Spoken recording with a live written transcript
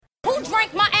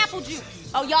drank my apple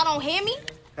juice? Oh, y'all don't hear me?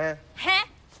 Huh? Huh?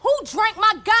 Who drank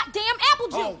my goddamn apple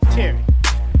juice? Oh, Terry.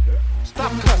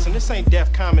 Stop cussing. This ain't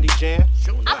Def Comedy Jam.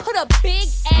 I put a big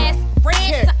ass red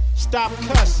Terry, stop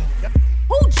cussing.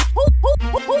 Who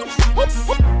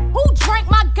drank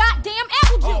my goddamn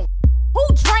apple juice? Who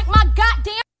drank my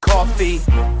goddamn coffee?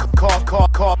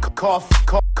 Coffee.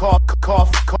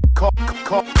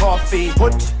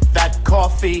 Put that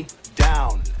coffee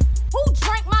down. Who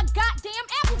drank my goddamn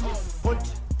apple juice? Put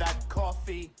that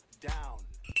coffee down.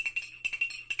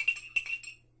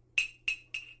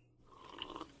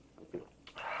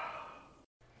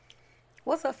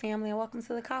 What's up, family, and welcome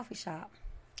to the coffee shop.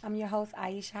 I'm your host,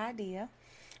 Aisha Adia,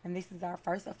 and this is our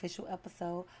first official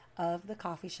episode of the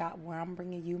coffee shop, where I'm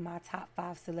bringing you my top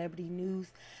 5 celebrity news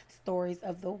stories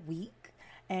of the week.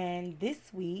 And this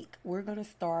week, we're going to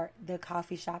start the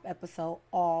coffee shop episode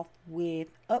off with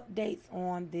updates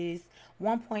on this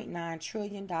 $1.9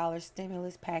 trillion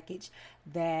stimulus package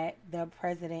that the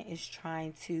president is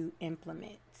trying to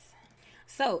implement.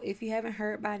 So, if you haven't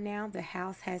heard by now, the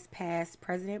House has passed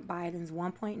President Biden's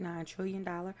 $1.9 trillion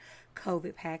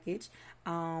COVID package.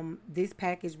 This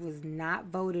package was not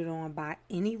voted on by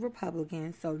any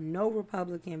Republican, so no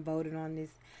Republican voted on this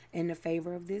in the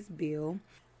favor of this bill.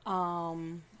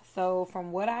 So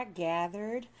from what I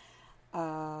gathered,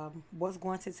 what's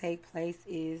going to take place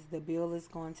is the bill is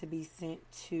going to be sent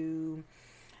to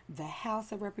the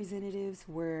House of Representatives,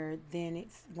 where then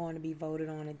it's going to be voted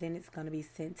on, and then it's going to be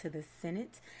sent to the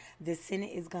Senate. The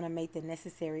Senate is going to make the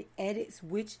necessary edits,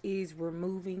 which is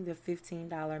removing the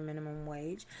 $15 minimum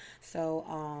wage. So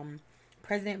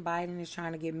President Biden is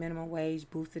trying to get minimum wage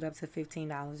boosted up to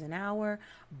 $15 an hour,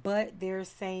 but they're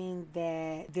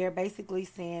basically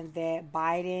saying that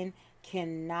Biden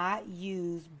cannot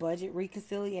use budget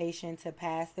reconciliation to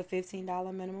pass the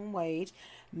 $15 minimum wage,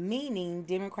 meaning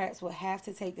Democrats will have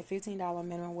to take the $15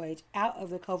 minimum wage out of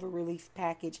the COVID relief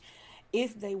package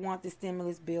if they want the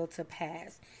stimulus bill to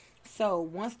pass. So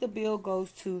once the bill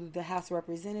goes to the House of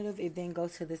Representatives, it then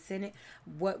goes to the Senate.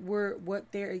 What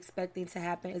they're expecting to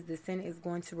happen is the Senate is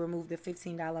going to remove the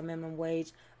 $15 minimum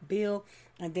wage bill,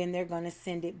 and then they're going to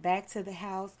send it back to the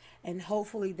House, and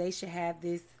hopefully they should have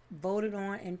this voted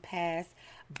on and passed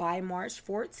by March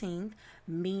 14th,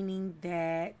 meaning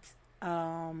that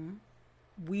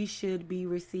we should be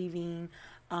receiving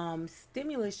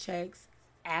stimulus checks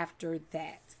after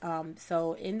that.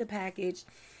 So in the package,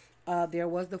 there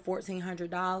was the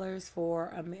 $1,400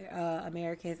 for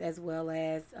Americans, as well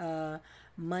as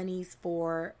monies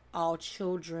for all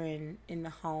children in the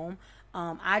home.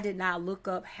 I did not look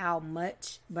up how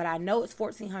much, but I know it's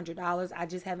 $1,400. I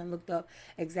just haven't looked up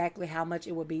exactly how much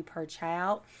it would be per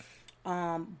child.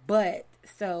 But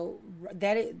so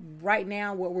that is, right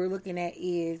now what we're looking at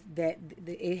is that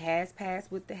it has passed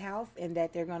with the House, and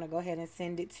that they're going to go ahead and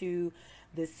send it to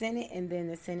the Senate, and then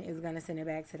the Senate is going to send it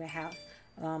back to the House.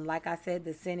 Like I said,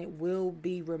 the Senate will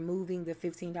be removing the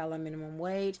 $15 minimum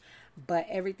wage, but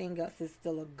everything else is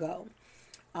still a go.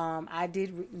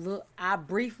 I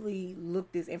briefly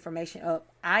looked this information up.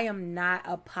 I am not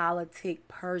a politic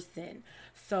person.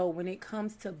 So when it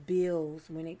comes to bills,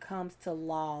 when it comes to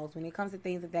laws, when it comes to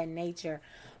things of that nature,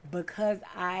 because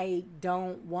I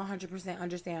don't 100%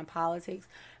 understand politics,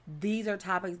 these are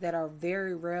topics that are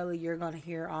very rarely you're going to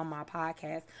hear on my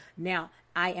podcast. Now,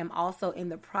 I am also in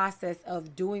the process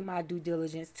of doing my due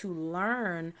diligence to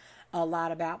learn a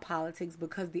lot about politics,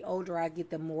 because the older I get,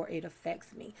 the more it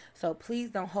affects me. So please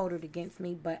don't hold it against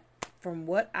me. But from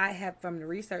what I have, from the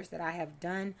research that I have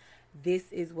done, this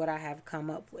is what I have come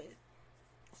up with.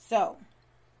 So,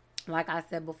 like I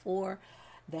said before,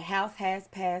 the House has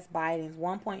passed Biden's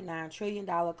 $1.9 trillion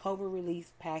COVID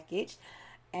relief package.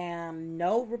 And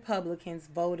no Republicans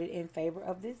voted in favor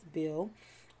of this bill.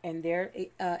 And they're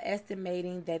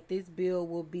estimating that this bill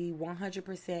will be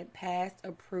 100% passed,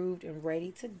 approved, and ready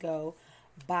to go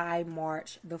by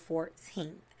March the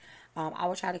 14th. I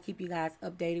will try to keep you guys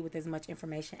updated with as much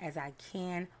information as I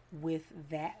can with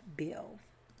that bill.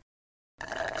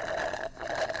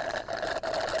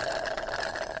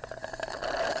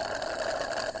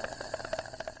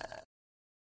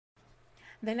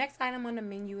 The next item on the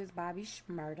menu is Bobby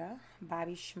Shmurda.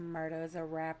 Bobby Shmurda is a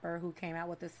rapper who came out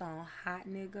with the song Hot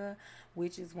Nigga,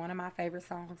 which is one of my favorite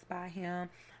songs by him.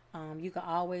 You can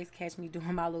always catch me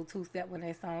doing my little two-step when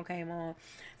that song came on.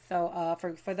 So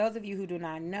for those of you who do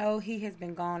not know, he has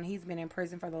been gone. He's been in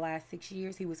prison for the last 6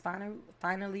 years. He was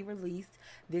finally released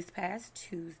this past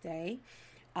Tuesday.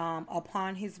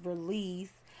 Upon his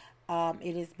release,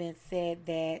 it has been said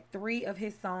that 3 of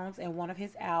his songs and 1 of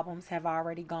his albums have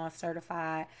already gone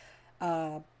certified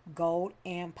gold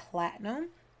and platinum.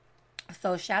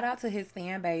 So shout out to his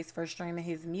fan base for streaming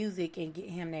his music and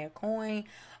getting him that coin.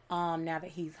 Now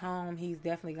that he's home, he's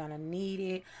definitely gonna need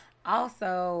it.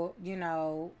 Also,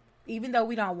 even though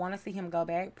we don't want to see him go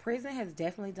back, prison has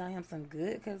definitely done him some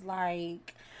good. Cause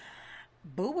like,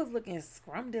 Boo was looking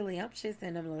scrumdiddlyumptious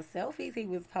in them little selfies he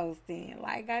was posting.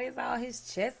 Like,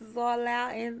 his chest is all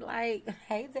out and like,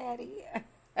 hey, daddy.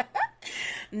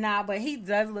 Nah, but he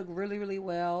does look really, really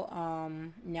well.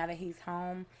 Now that he's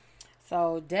home.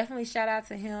 So definitely shout out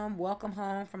to him. Welcome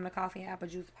home from the Coffee and Apple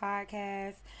Juice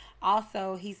podcast.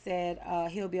 Also, he said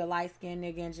he'll be a light-skinned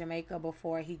nigga in Jamaica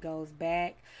before he goes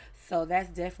back. So that's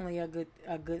definitely a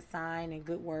good sign and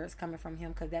good words coming from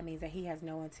him, because that means that he has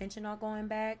no intention on going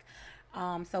back.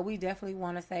 So we definitely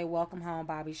want to say welcome home,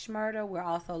 Bobby Shmurda. We're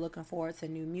also looking forward to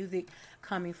new music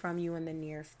coming from you in the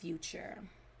near future.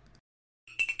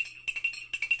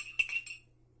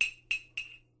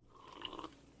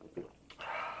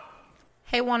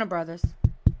 Hey, Warner Brothers,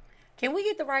 can we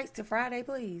get the rights to Friday,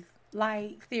 please?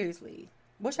 Like, seriously,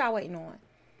 what y'all waiting on?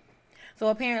 So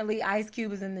apparently Ice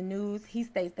Cube is in the news. He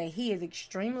states that he is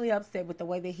extremely upset with the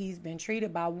way that he's been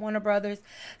treated by Warner Brothers.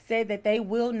 Said that they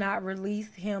will not release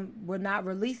to him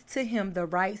the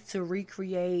rights to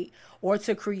recreate or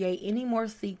to create any more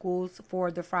sequels for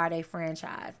the Friday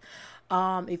franchise.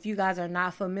 If you guys are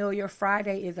not familiar,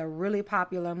 Friday is a really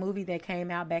popular movie that came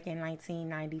out back in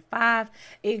 1995.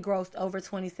 It grossed over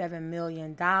 $27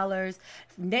 million.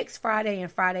 Next Friday and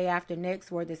Friday After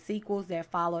Next were the sequels that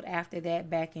followed after that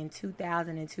back in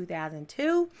 2000 and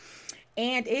 2002.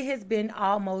 And it has been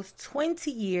almost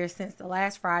 20 years since the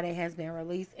last Friday has been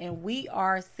released. And we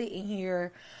are sitting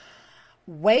here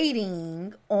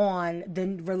waiting on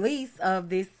the release of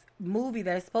this movie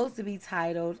that's supposed to be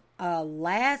titled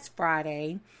Last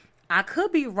Friday. I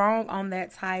could be wrong on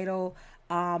that title,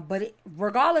 but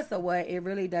regardless of what, it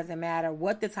really doesn't matter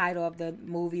what the title of the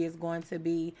movie is going to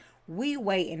be. We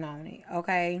waiting on it,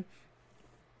 okay?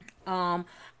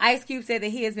 Ice Cube said that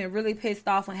he has been really pissed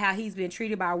off on how he's been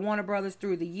treated by Warner Brothers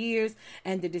through the years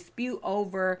and the dispute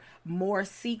over more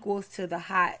sequels to the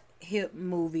hot hit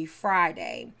movie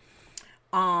Friday.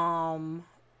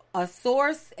 A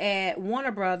source at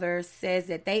Warner Brothers says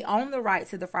that they own the right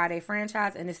to the Friday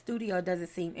franchise and the studio doesn't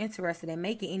seem interested in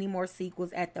making any more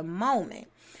sequels at the moment.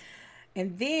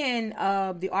 And then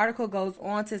the article goes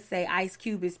on to say Ice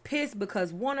Cube is pissed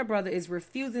because Warner Brothers is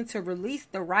refusing to release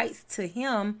the rights to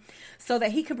him so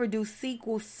that he can produce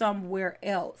sequels somewhere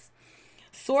else.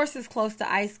 Sources close to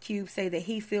Ice Cube say that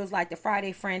he feels like the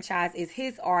Friday franchise is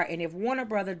his art, and if Warner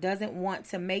Brothers doesn't want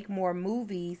to make more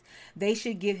movies, they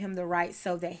should give him the rights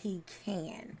so that he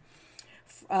can.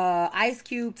 Ice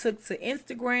Cube took to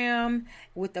Instagram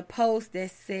with a post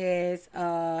that says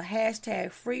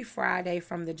hashtag Free Friday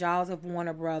from the jaws of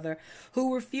Warner Brothers,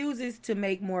 who refuses to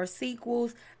make more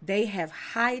sequels. They have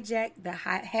hijacked the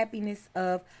happiness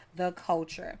of the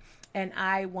culture. And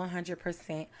I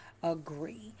 100%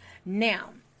 agree.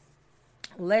 Now,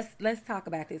 let's talk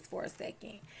about this for a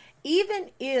second. Even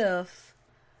if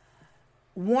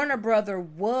Warner Brothers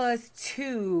was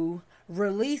to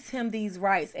release him these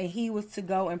rights and he was to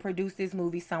go and produce this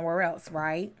movie somewhere else,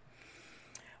 right?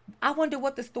 I wonder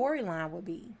what the storyline would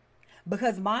be.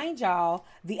 Because mind y'all,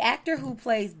 the actor who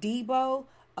plays Debo,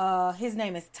 his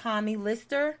name is Tommy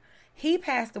Lister. He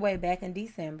passed away back in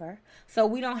December. So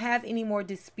we don't have any more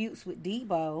disputes with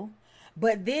Debo.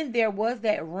 But then there was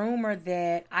that rumor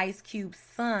that Ice Cube's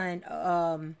son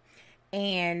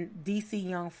and DC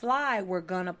Young Fly were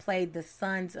going to play the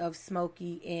sons of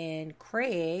Smokey and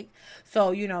Craig.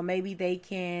 So, maybe they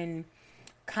can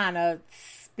kind of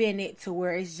spin it to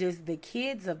where it's just the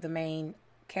kids of the main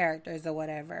characters or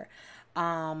whatever.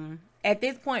 At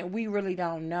this point, we really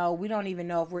don't know. We don't even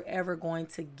know if we're ever going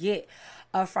to get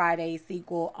a Friday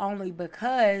sequel, only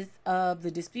because of the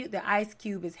dispute that Ice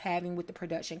Cube is having with the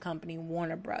production company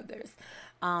Warner Brothers.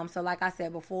 So like I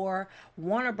said before,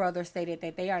 Warner Brothers stated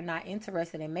that they are not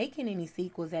interested in making any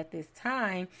sequels at this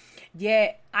time.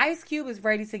 Yet Ice Cube is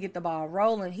ready to get the ball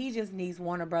rolling. He just needs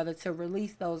Warner Brothers to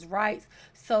release those rights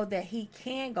so that he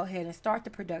can go ahead and start the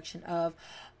production of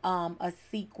a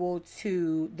sequel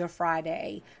to the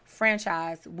Friday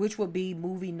franchise, which would be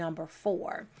movie number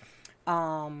 4.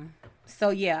 So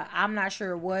yeah, I'm not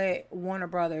sure what Warner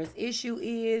Brothers' issue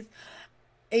is.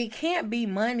 It can't be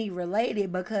money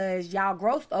related because y'all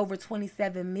grossed over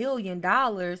 $27 million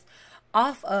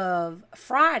off of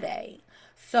Friday.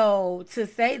 So to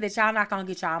say that y'all not gonna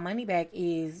get y'all money back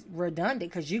is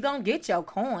redundant, because you gonna get your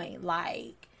coin.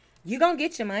 Like, you gonna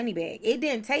get your money back. It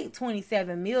didn't take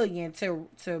 $27 million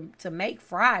to make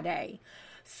Friday.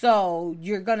 So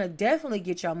you're gonna definitely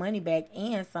get your money back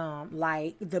and some.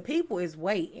 Like, the people is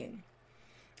waiting.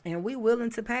 and we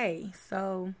willing to pay.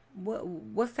 So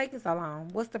what's taking so long?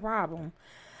 What's the problem?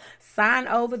 Sign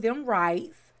over them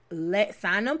rights,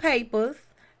 sign them papers,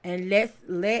 and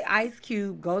let Ice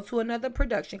Cube go to another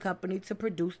production company to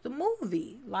produce the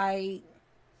movie. Like,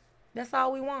 that's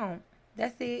all we want.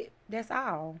 That's it. That's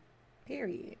all.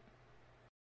 Period.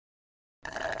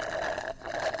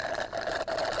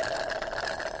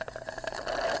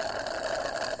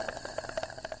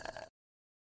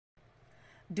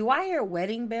 Do I hear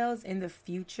wedding bells in the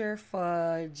future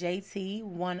for JT,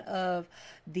 one of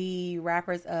the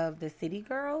rappers of the City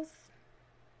Girls?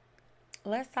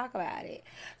 Let's talk about it.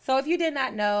 So, if you did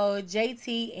not know,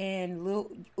 JT and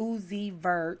Lil Uzi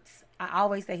Vert, I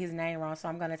always say his name wrong, so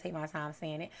I'm going to take my time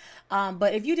saying it.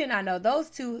 But if you did not know, those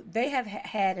two, they have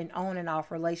had an on and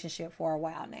off relationship for a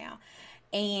while now.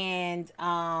 And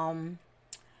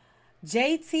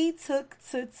JT took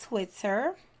to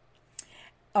Twitter,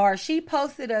 or she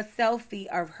posted a selfie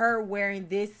of her wearing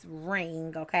this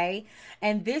ring, okay?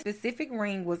 And this specific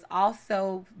ring was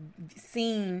also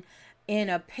seen in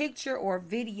a picture or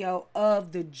video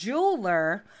of the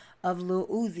jeweler of Lil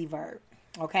Uzi Vert,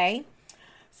 okay?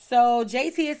 So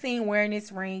JT is seen wearing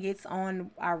this ring. It's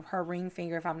on her ring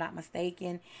finger, if I'm not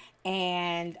mistaken.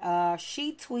 And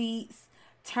she tweets,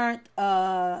 turned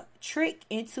a trick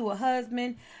into a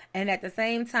husband, and at the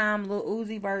same time Lil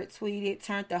Uzi Vert tweeted,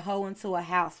 turned the hoe into a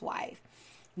housewife.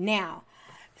 Now,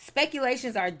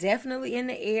 speculations are definitely in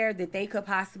the air that they could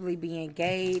possibly be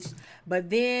engaged,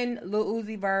 but then Lil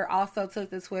Uzi Vert also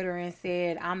took to Twitter and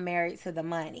said, I'm married to the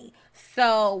money.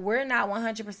 So we're not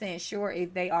 100% sure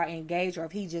if they are engaged or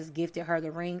if he just gifted her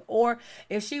the ring, or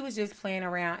if she was just playing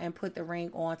around and put the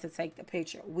ring on to take the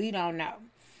picture. We don't know.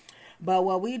 But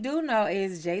what we do know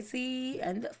is JT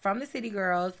and from the City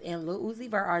Girls and Lil Uzi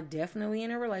Vert are definitely in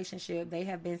a relationship. They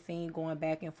have been seen going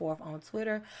back and forth on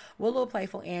Twitter with little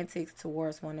playful antics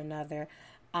towards one another.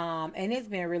 And it's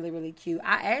been really, really cute.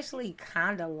 I actually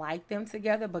kind of like them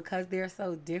together because they're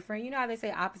so different. You know how they say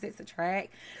opposites attract?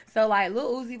 So, like,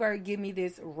 Lil Uzi Vert give me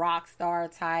this rock star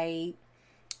type.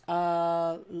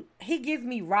 He gives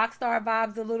me rock star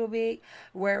vibes a little bit,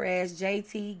 whereas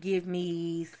JT give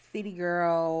me city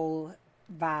girl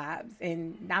vibes.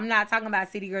 And I'm not talking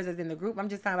about city girls as in the group. I'm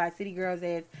just talking about city girls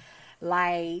as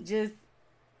like just.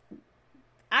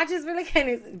 I just really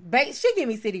can't. She give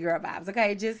me city girl vibes,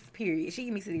 okay? Just period. She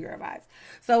give me city girl vibes.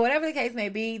 So whatever the case may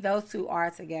be, those two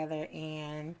are together,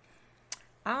 and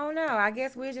I don't know. I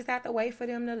guess we'll just have to wait for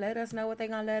them to let us know what they're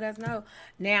gonna let us know.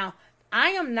 Now,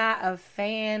 I am not a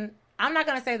fan. I'm not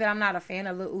gonna say that I'm not a fan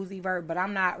of Lil Uzi Vert, but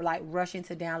I'm not like rushing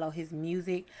to download his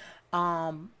music.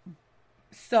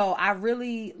 So I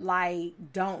really like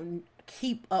don't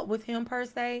keep up with him per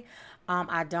se.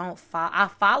 I don't I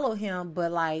follow him,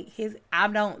 but like I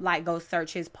don't like go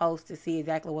search his posts to see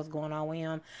exactly what's going on with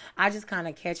him. I just kind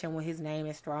of catch him when his name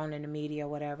is thrown in the media or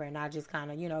whatever, and I just kind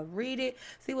of read it,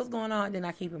 see what's going on, then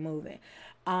I keep it moving.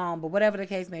 But whatever the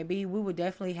case may be, we would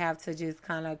definitely have to just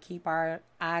kind of keep our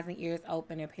eyes and ears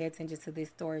open and pay attention to this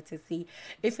story to see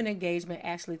if an engagement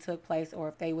actually took place or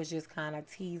if they was just kind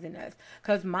of teasing us.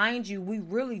 Because mind you, we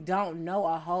really don't know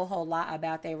a whole lot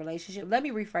about their relationship. Let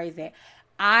me rephrase that.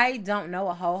 I don't know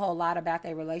a whole lot about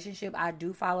their relationship. I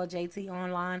do follow JT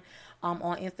online on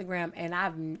Instagram, and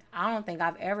I don't think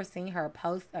I've ever seen her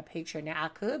post a picture. Now I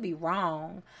could be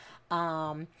wrong.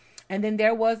 And then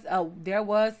there was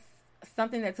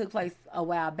something that took place a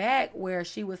while back where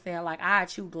she was saying like, I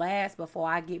chew glass before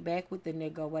I get back with the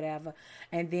nigga or whatever.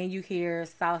 And then you hear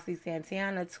Saucy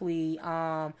Santana tweet,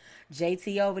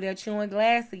 JT over there chewing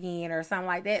glass again or something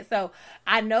like that. So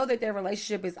I know that their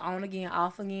relationship is on again,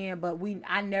 off again, but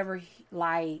I never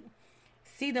like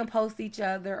see them post each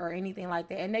other or anything like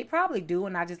that. And they probably do,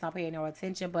 and I just don't pay no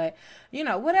attention. But,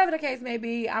 whatever the case may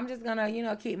be, I'm just going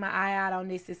to, keep my eye out on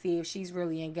this to see if she's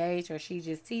really engaged or she's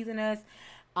just teasing us.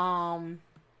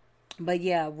 But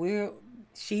yeah,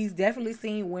 she's definitely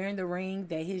seen wearing the ring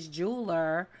that his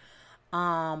jeweler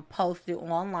posted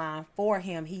online for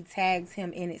him. He tags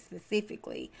him in it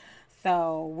specifically.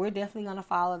 So we're definitely gonna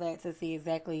follow that to see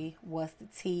exactly what's the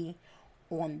tea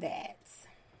on that.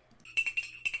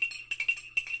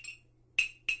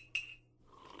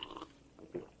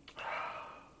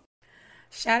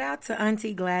 Shout out to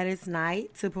Auntie Gladys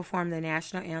Knight to perform the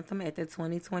national anthem at the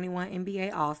 2021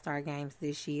 NBA All-Star Games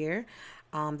this year.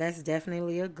 That's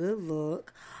definitely a good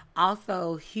look.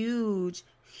 Also, huge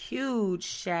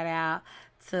shout out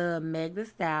to Meg Thee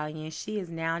Stallion. She is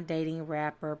now dating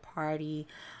rapper Party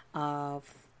of,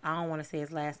 I don't want to say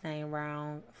his last name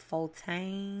wrong,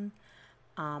 Fontaine.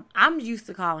 I'm used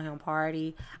to calling him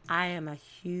Party. I am a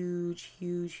huge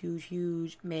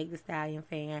Meg Thee Stallion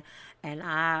fan, and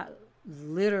I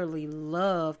literally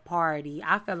love Party.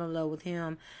 I fell in love with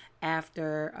him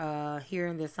after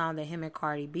hearing the song that him and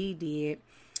Cardi B did.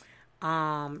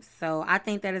 So I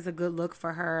think that is a good look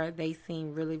for her. They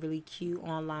seem really, really cute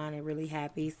online and really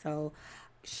happy. So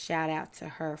shout out to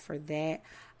her for that.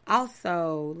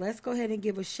 Also, let's go ahead and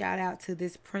give a shout out to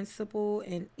this principal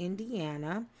in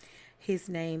Indiana. His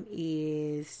name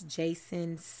is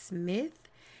Jason Smith.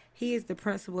 He is the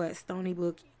principal at Stony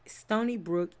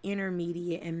Brook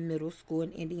Intermediate and Middle School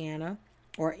in Indiana.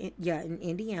 In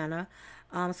Indiana.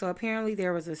 So apparently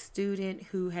there was a student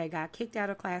who had got kicked out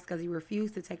of class because he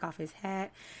refused to take off his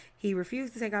hat. He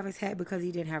refused to take off his hat because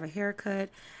he didn't have a haircut.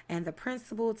 And the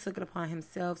principal took it upon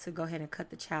himself to go ahead and cut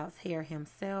the child's hair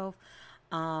himself.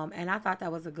 And I thought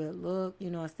that was a good look. You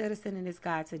know, instead of sending this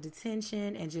guy to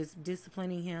detention and just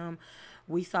disciplining him,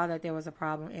 we saw that there was a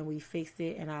problem and we fixed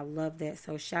it. And I love that.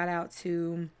 So shout out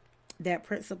to that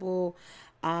principal.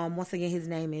 Once again, his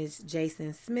name is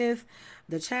Jason Smith.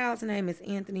 The child's name is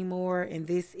Anthony Moore, and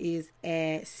this is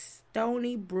at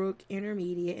Stony Brook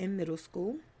Intermediate and Middle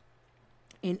School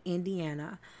in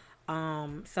Indiana.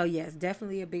 So yes,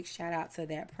 definitely a big shout out to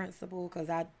that principal, because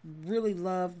I really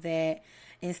love that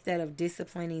instead of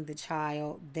disciplining the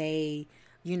child, he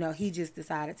just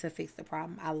decided to fix the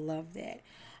problem. I love that.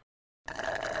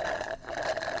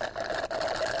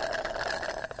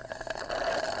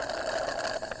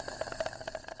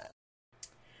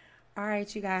 All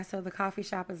right, you guys, so the coffee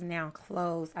shop is now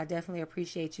closed. I definitely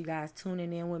appreciate you guys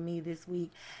tuning in with me this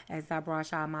week as I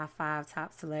brought y'all my 5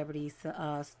 top celebrities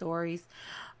stories.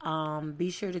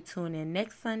 Be sure to tune in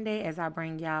next Sunday as I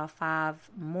bring y'all 5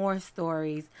 more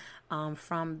stories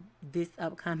from this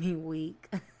upcoming week.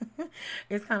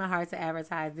 It's kind of hard to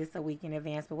advertise this a week in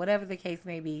advance, but whatever the case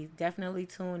may be, definitely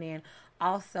tune in.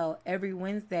 Also, every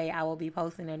Wednesday, I will be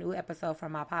posting a new episode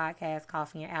from my podcast,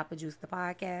 Coffee and Apple Juice, the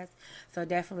podcast. So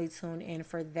definitely tune in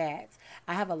for that.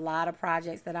 I have a lot of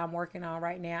projects that I'm working on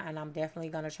right now, and I'm definitely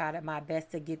going to try my best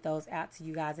to get those out to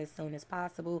you guys as soon as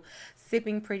possible.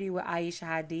 Sipping Pretty with Aisha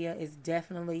Hadia is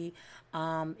definitely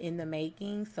in the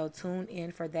making, so tune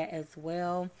in for that as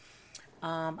well.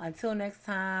 Until next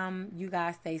time, you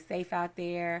guys stay safe out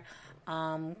there.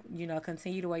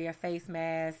 Continue to wear your face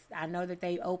mask. I know that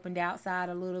they opened outside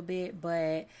a little bit,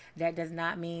 but that does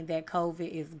not mean that COVID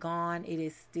is gone. It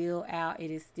is still out.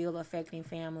 It is still affecting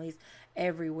families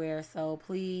everywhere. So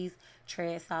please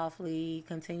tread softly,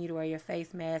 continue to wear your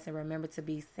face mask, and remember to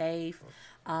be safe.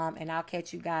 And I'll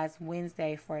catch you guys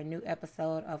Wednesday for a new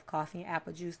episode of Coffee and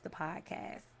Apple Juice, the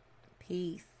podcast.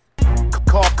 Peace.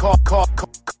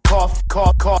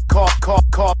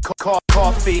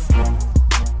 Coffee.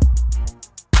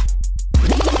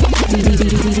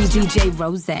 DJ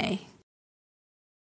Rose.